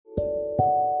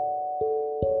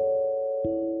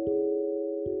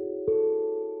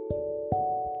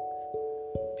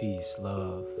Peace,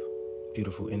 love,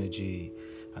 beautiful energy.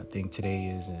 I think today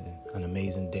is an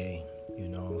amazing day.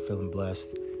 I'm feeling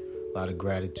blessed, a lot of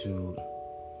gratitude,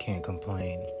 can't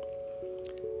complain.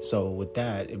 So with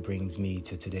that, it brings me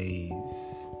to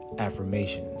today's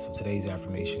affirmation. So today's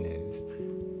affirmation is,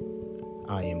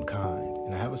 I am kind.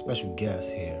 And I have a special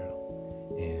guest here,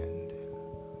 and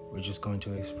we're just going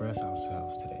to express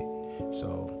ourselves today.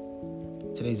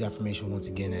 So today's affirmation once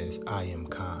again is, I am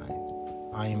kind.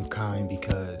 I am kind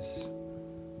because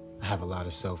I have a lot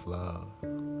of self-love.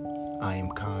 I am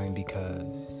kind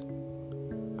because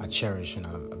I cherish and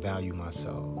I value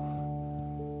myself.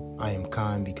 I am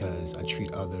kind because I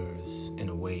treat others in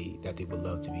a way that they would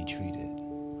love to be treated.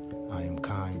 I am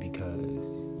kind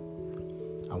because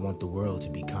I want the world to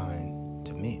be kind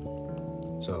to me.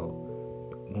 So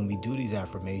when we do these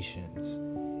affirmations,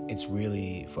 it's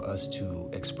really for us to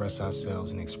express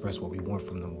ourselves and express what we want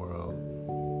from the world,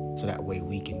 so that way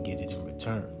we can get it in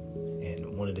return.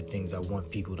 And one of the things I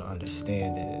want people to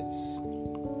understand is,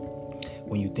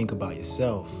 when you think about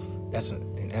yourself,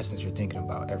 in essence, you're thinking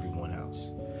about everyone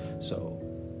else. So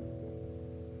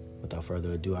without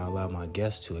further ado, I'll allow my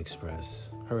guest to express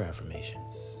her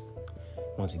affirmations.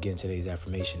 Once again, today's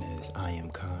affirmation is, I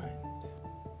am kind.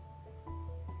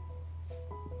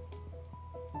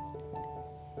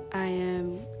 I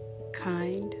am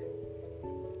kind.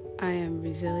 I am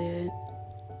resilient.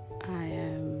 I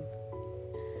am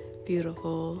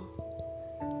beautiful.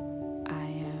 I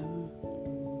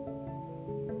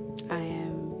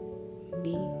am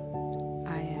me.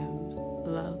 I am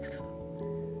love.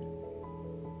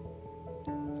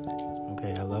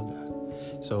 Okay, I love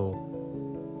that. So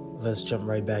let's jump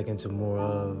right back into more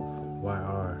of why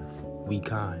are we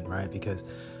kind, right? Because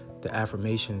the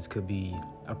affirmations could be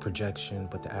a projection,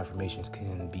 but the affirmations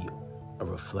can be a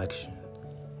reflection.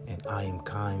 And I am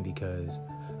kind because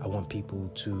I want people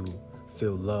to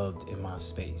feel loved in my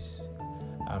space.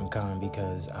 I'm kind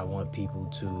because I want people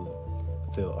to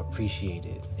feel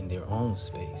appreciated in their own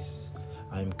space.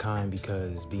 I'm kind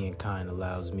because being kind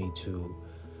allows me to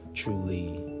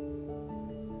truly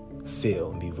feel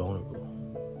and be vulnerable.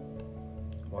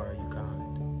 Why are you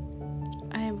kind?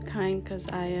 I am kind because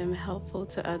I am helpful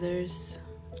to others.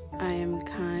 I am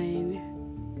kind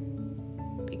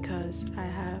because I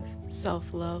have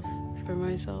self-love for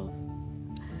myself.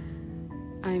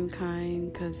 I'm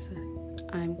kind because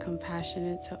I'm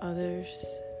compassionate to others.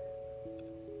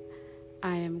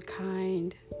 I am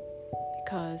kind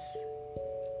because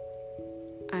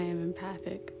I am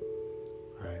empathic.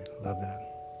 Right, love that.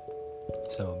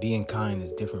 So being kind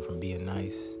is different from being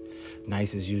nice.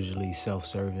 Nice is usually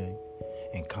self-serving,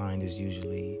 and kind is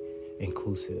usually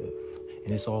inclusive.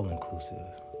 And it's all inclusive.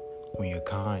 When you're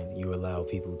kind, you allow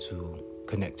people to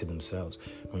connect to themselves.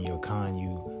 When you're kind,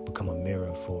 you become a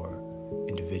mirror for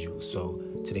individuals. So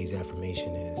today's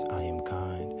affirmation is, I am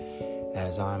kind.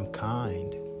 As I'm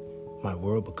kind, my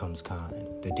world becomes kind.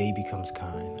 The day becomes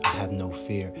kind. I have no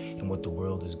fear in what the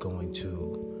world is going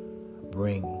to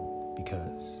bring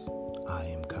because I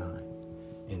am kind.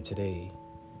 And today,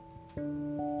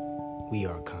 we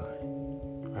are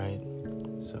kind, right?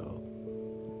 So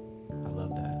I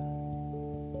love that.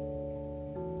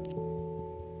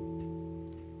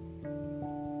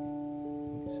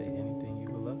 You can say anything you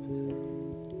would love to say.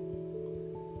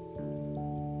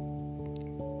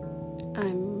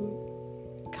 I'm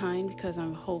kind because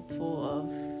I'm hopeful of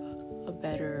a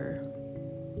better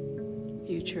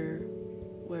future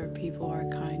where people are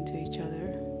kind to each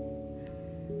other.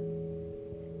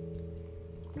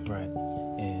 Right.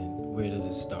 And where does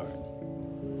it start?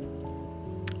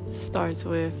 It starts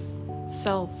with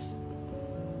self.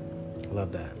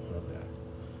 Love that. Love that.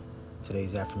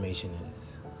 Today's affirmation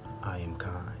is, I am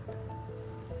kind.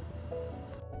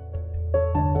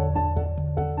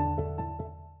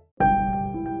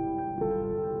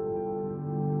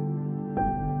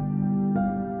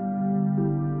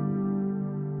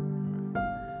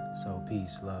 So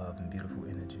peace, love, and beautiful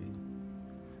energy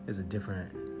is a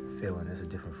different feeling. It's a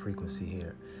different frequency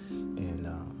here. And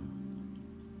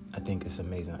I think it's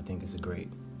amazing. I think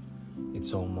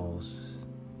it's almost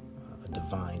a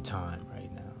divine time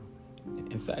right now.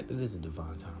 In fact, it is a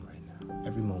divine time right now.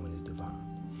 Every moment is divine.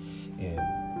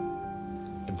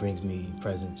 And it brings me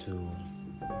present to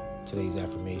today's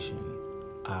affirmation,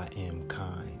 I am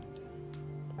kind.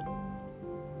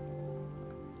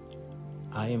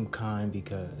 I am kind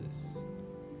because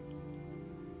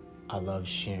I love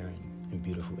sharing and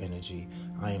beautiful energy.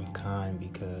 I am kind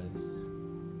because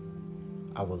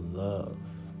I would love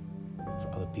for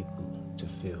other people to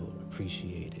feel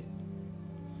appreciated.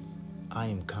 I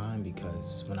am kind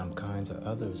because when I'm kind to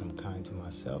others, I'm kind to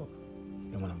myself.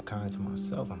 And when I'm kind to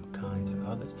myself, I'm kind to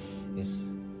others.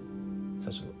 It's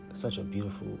such a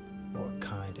beautiful or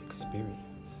kind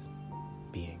experience,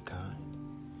 being kind.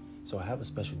 So I have a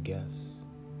special guest,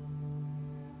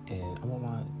 and I want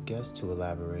my guest to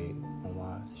elaborate on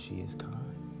why she is kind.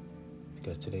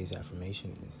 Because today's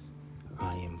affirmation is,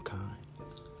 I am kind.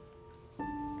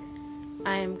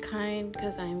 I am kind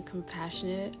because I am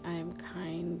compassionate. I am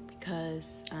kind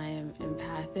because I am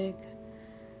empathic.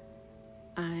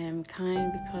 I am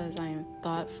kind because I am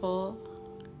thoughtful.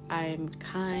 I am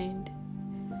kind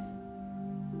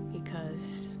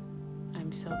because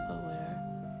I'm self-aware.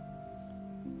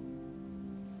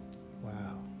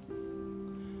 Wow.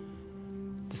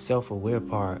 The self-aware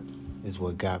part is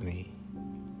what got me.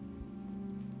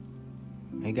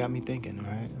 It got me thinking,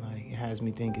 right? Like, it has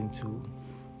me thinking too.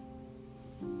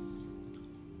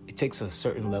 It takes a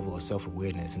certain level of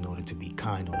self-awareness in order to be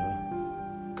kind on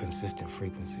a consistent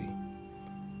frequency.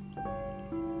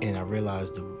 And I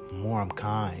realized the more I'm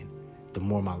kind, the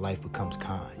more my life becomes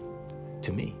kind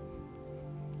to me.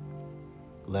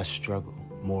 Less struggle,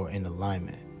 more in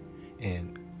alignment.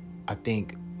 And I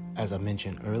think, as I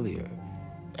mentioned earlier,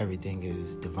 everything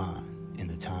is divine in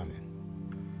the timing.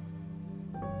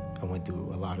 I went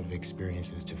through a lot of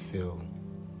experiences to feel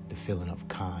the feeling of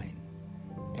kind.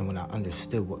 And when I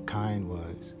understood what kind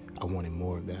was, I wanted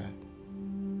more of that.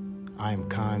 I am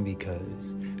kind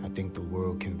because I think the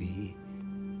world can be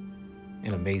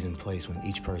an amazing place when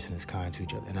each person is kind to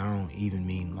each other. And I don't even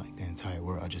mean like the entire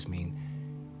world. I just mean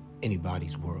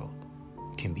anybody's world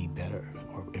can be better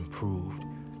or improved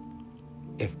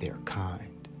if they're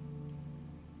kind.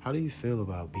 How do you feel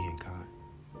about being kind?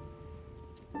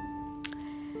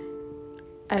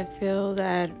 I feel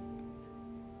that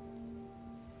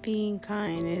being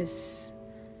kind is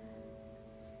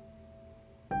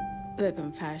the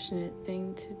compassionate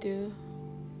thing to do.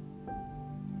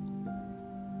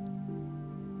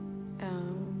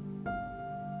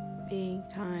 Being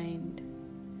kind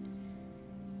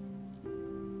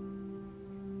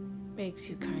makes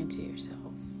you kind to yourself.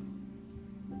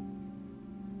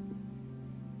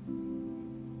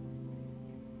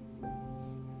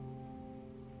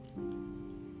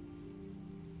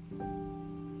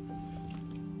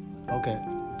 Okay.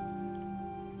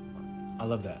 I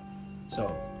love that.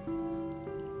 So,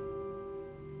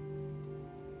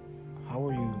 how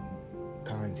are you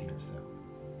kind to yourself?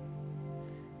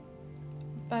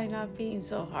 By not being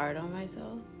so hard on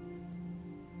myself.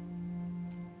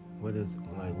 What does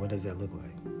that look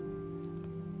like?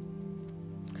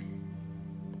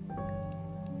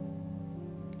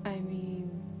 I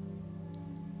mean,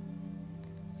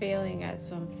 failing at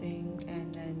something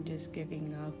and then just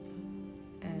giving up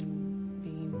and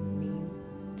being mean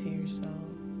to yourself.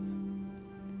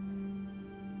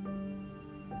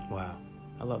 Wow,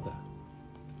 I love that.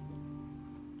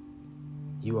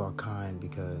 You are kind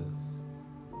because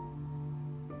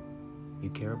you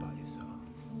care about yourself.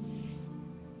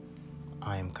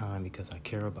 I am kind because I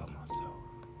care about myself.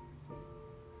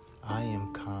 I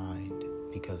am kind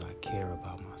because I care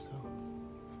about myself.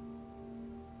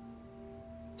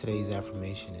 Today's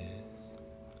affirmation is,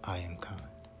 I am kind.